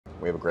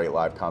we have a great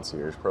live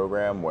concierge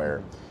program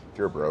where if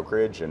you're a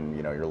brokerage and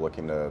you're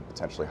looking to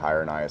potentially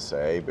hire an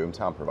ISA,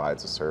 Boomtown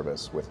provides a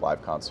service with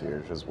live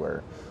concierges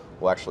where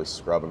we'll actually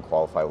scrub and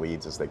qualify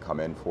leads as they come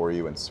in for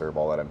you and serve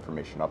all that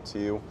information up to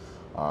you.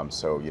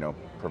 So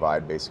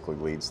provide basically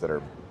leads that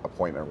are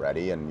appointment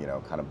ready and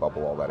kind of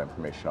bubble all that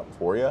information up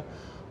for you.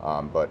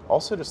 But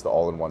also just the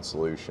all-in-one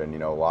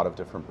solution. A lot of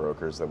different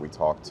brokers that we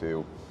talk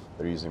to,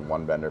 they're using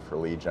one vendor for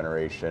lead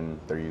generation,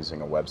 they're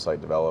using a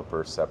website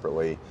developer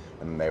separately,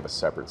 and then they have a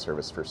separate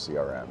service for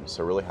CRM.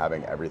 So really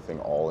having everything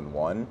all in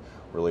one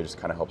really just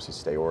kind of helps you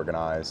stay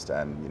organized,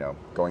 and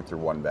going through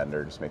one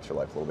vendor just makes your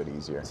life a little bit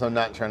easier. So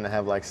not trying to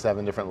have like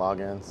 7 different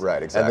logins.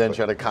 Right, exactly. And then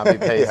try to copy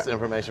paste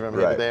information from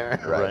here to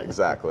there. Right,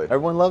 exactly.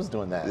 Everyone loves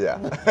doing that. Yeah.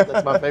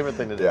 That's my favorite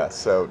thing to do. Yeah,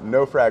 so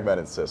no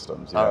fragmented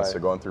systems. All right. So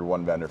going through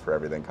one vendor for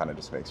everything kind of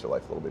just makes your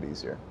life a little bit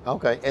easier.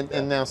 Okay,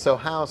 and now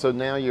so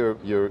now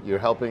you're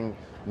helping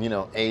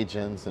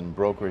agents and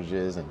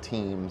brokerages and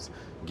teams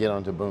get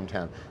onto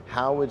Boomtown.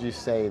 How would you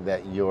say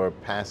that your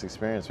past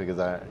experience,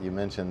 because you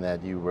mentioned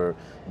that you were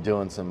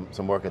doing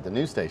some work at the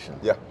news station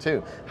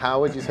too. How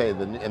would you say,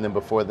 and then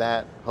before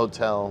that,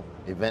 hotel,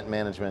 event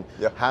management,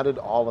 how did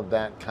all of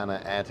that kind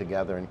of add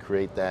together and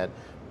create that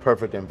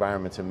perfect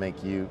environment to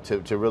make you,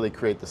 to really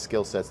create the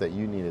skill sets that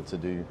you needed to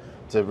do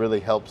to really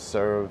help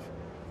serve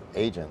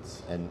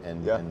agents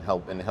and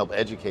help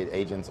educate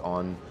agents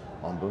on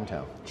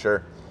Boomtown?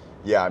 Sure.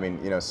 Yeah, I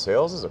mean,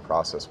 sales is a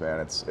process, man.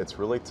 It's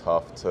really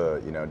tough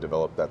to,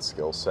 develop that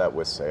skill set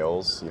with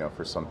sales.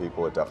 For some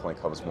people, it definitely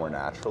comes more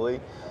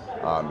naturally.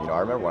 I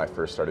remember when I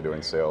first started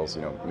doing sales,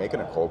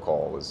 making a cold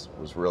call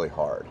was really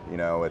hard.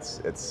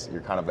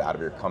 You're kind of out of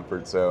your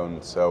comfort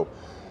zone. So,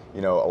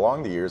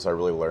 along the years, I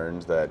really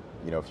learned that,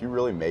 if you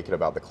really make it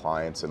about the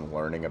clients and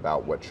learning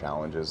about what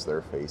challenges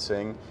they're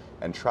facing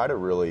and try to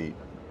really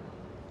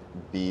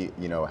be,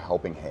 a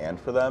helping hand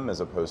for them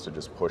as opposed to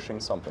just pushing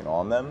something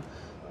on them,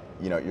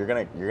 you're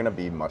gonna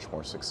be much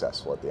more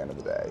successful at the end of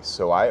the day.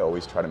 So I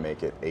always try to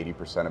make it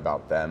 80%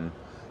 about them.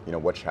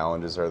 What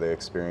challenges are they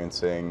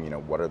experiencing?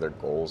 What are their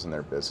goals in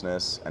their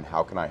business, and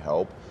how can I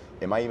help?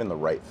 Am I even the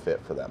right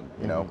fit for them?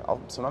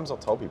 Sometimes I'll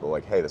tell people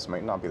like, hey, this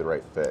might not be the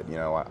right fit.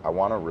 I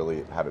want to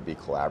really have it be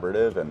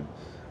collaborative and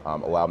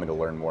allow me to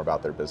learn more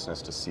about their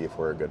business to see if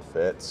we're a good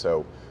fit.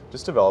 So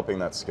just developing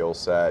that skill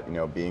set,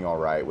 being all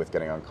right with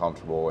getting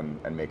uncomfortable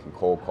and making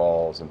cold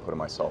calls and putting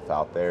myself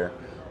out there.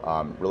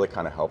 Really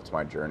kind of helped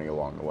my journey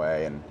along the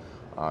way, and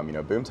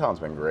Boomtown's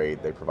been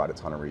great. They provide a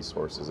ton of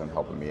resources and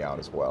helping me out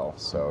as well.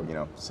 So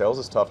sales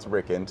is tough to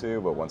break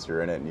into, but once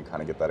you're in it and you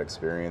kind of get that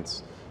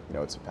experience,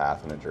 it's a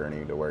path and a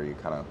journey to where you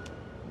kind of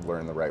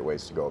learn the right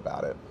ways to go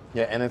about it.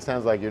 Yeah, and it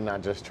sounds like you're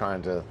not just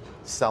trying to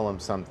sell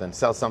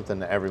something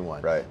to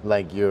everyone. Right.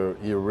 Like you're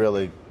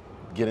really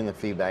getting the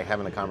feedback,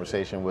 having a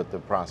conversation with the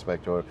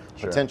prospect or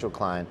potential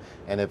client,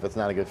 and if it's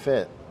not a good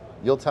fit,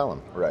 you'll tell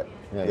them. Right.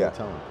 Yeah, you'll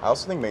tell them. I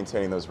also think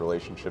maintaining those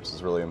relationships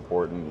is really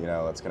important.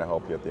 That's going to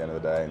help you at the end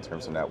of the day in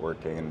terms of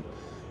networking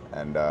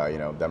and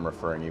them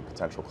referring you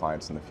potential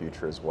clients in the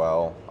future as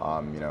well.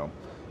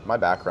 My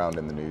background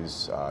in the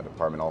news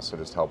department also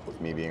just helped with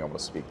me being able to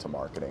speak to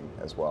marketing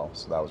as well.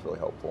 So that was really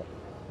helpful.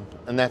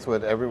 And that's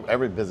what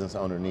every business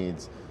owner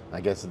needs. I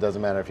guess it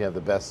doesn't matter if you have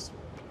the best,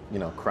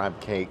 crab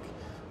cake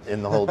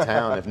in the whole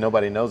town. If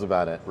nobody knows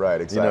about it, right?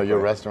 Exactly. Your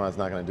restaurant's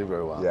not going to do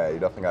very well. Yeah, you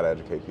definitely got to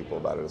educate people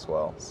about it as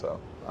well. So.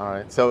 All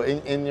right. So I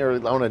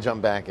want to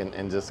jump back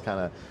and just kind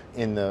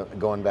of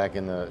going back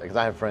because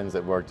I have friends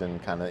that worked in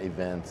kind of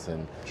events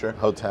and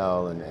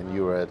hotel, and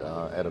you were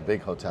at a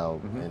big hotel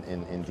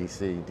in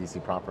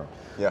DC proper.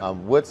 Yeah.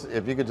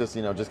 If you could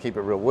just keep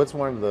it real, what's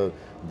one of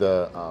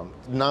the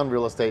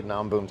non-real estate,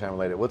 non-Boomtown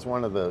related, what's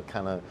one of the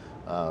kind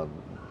of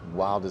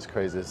wildest,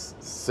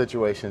 craziest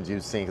situations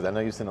you've seen? Because I know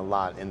you've seen a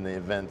lot in the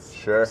events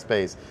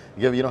space.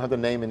 You don't have to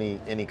name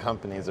any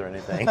companies or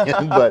anything,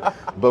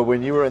 but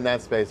when you were in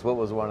that space, what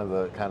was one of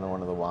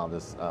the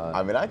wildest?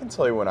 I mean, I can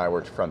tell you when I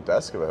worked front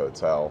desk of a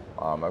hotel.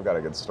 I've got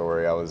a good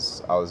story. I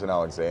was in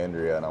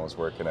Alexandria and I was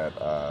working at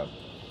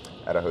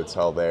a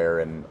hotel there,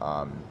 and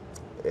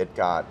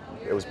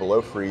it was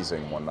below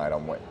freezing one night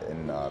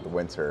in the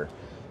winter,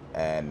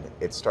 and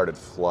it started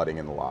flooding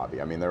in the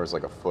lobby. I mean, there was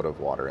like a foot of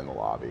water in the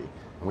lobby.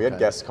 We had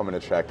guests coming to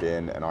check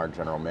in, and our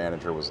general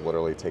manager was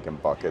literally taking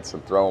buckets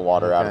and throwing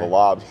water out of the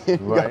lobby.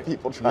 We got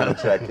people trying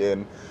to check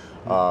in.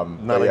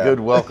 Not a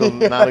good welcome.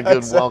 Not a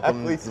good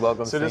welcome.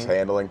 So just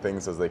handling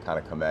things as they kind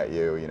of come at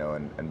you,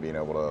 and being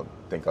able to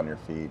think on your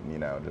feet,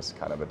 and just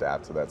kind of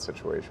adapt to that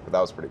situation. But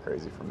that was pretty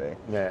crazy for me.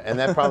 Yeah, and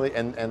that probably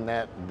and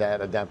that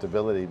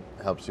adaptability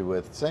helps you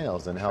with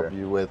sales and help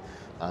you with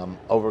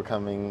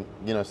overcoming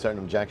certain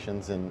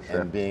objections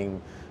and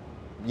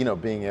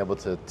being able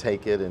to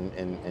take it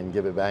and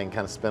give it back and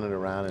kind of spin it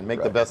around and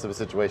make the best of a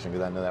situation,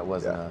 because I know that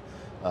wasn't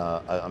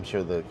I'm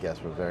sure the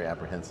guests were very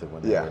apprehesive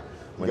when they were.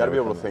 You got to be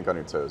able to think on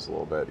your toes a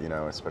little bit,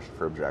 especially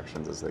for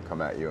objections as they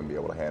come at you, and be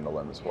able to handle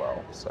them as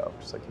well. So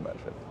just like you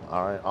mentioned.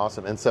 All right,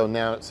 awesome. And so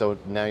now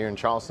you're in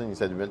Charleston. You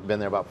said you've been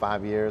there about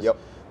 5 years. Yep.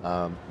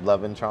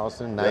 Loving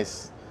Charleston.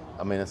 Nice.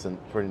 Yep. I mean, it's a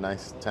pretty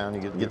nice town.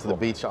 You get to the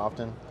beach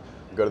often.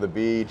 Go to the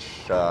beach,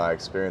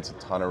 experience a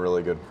ton of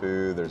really good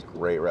food. There's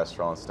great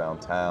restaurants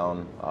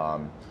downtown. I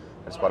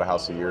just bought a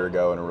house a year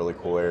ago in a really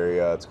cool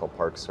area. It's called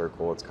Park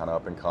Circle. It's kind of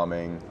up and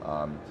coming.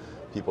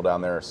 People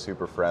down there are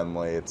super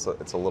friendly. It's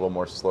a little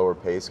more slower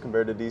pace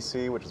compared to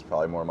DC, which is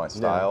probably more my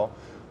style.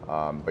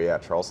 But yeah,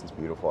 Charleston's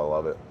beautiful. I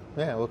love it.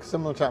 Yeah, well,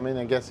 similar to, I mean,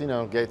 I guess, you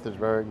know,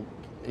 Gaithersburg,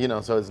 you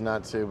know, so it's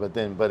not too, but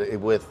it,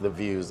 with the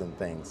views and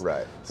things.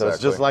 Right. So exactly. it's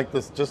just like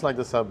this, just like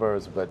the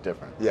suburbs, but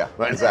different. Yeah,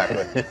 right?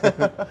 exactly.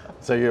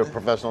 So you're a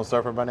professional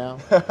surfer by now?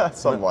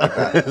 Something like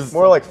that.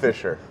 More like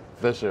Fisher.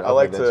 Fisher. I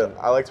like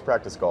to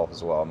practice golf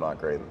as well. I'm not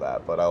great at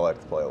that, but I like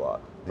to play a lot.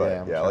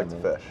 But yeah, I like to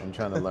fish. I'm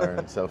trying to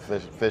learn. So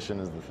fishing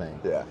is the thing.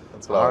 Yeah,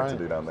 that's what I like to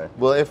do down there.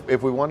 Well,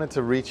 if we wanted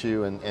to reach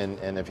you,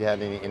 and if you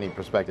had any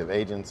prospective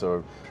agents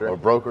or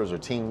brokers or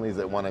team leads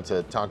that wanted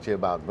to talk to you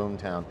about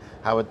Boomtown,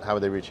 how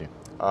would they reach you?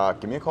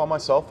 Give me a call on my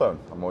cell phone.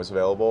 I'm always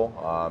available.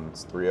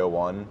 It's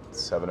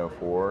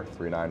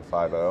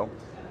 301-704-3950.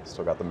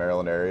 Still got the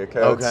Maryland area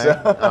code. Okay,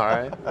 so. All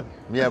right.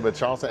 Yeah, but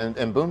Charleston,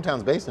 and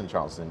Boomtown's based in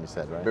Charleston, you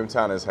said, right?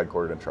 Boomtown is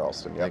headquartered in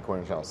Charleston, yeah. Headquartered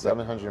in Charleston,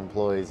 700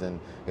 employees, and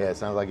yeah, it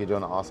sounds like you're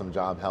doing an awesome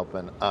job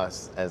helping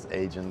us as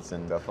agents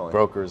and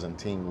brokers and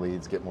team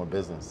leads get more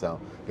business.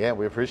 So yeah,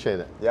 we appreciate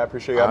it. Yeah, I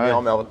appreciate you having me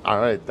on, Melvin. All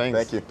right,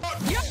 thanks. Thank you.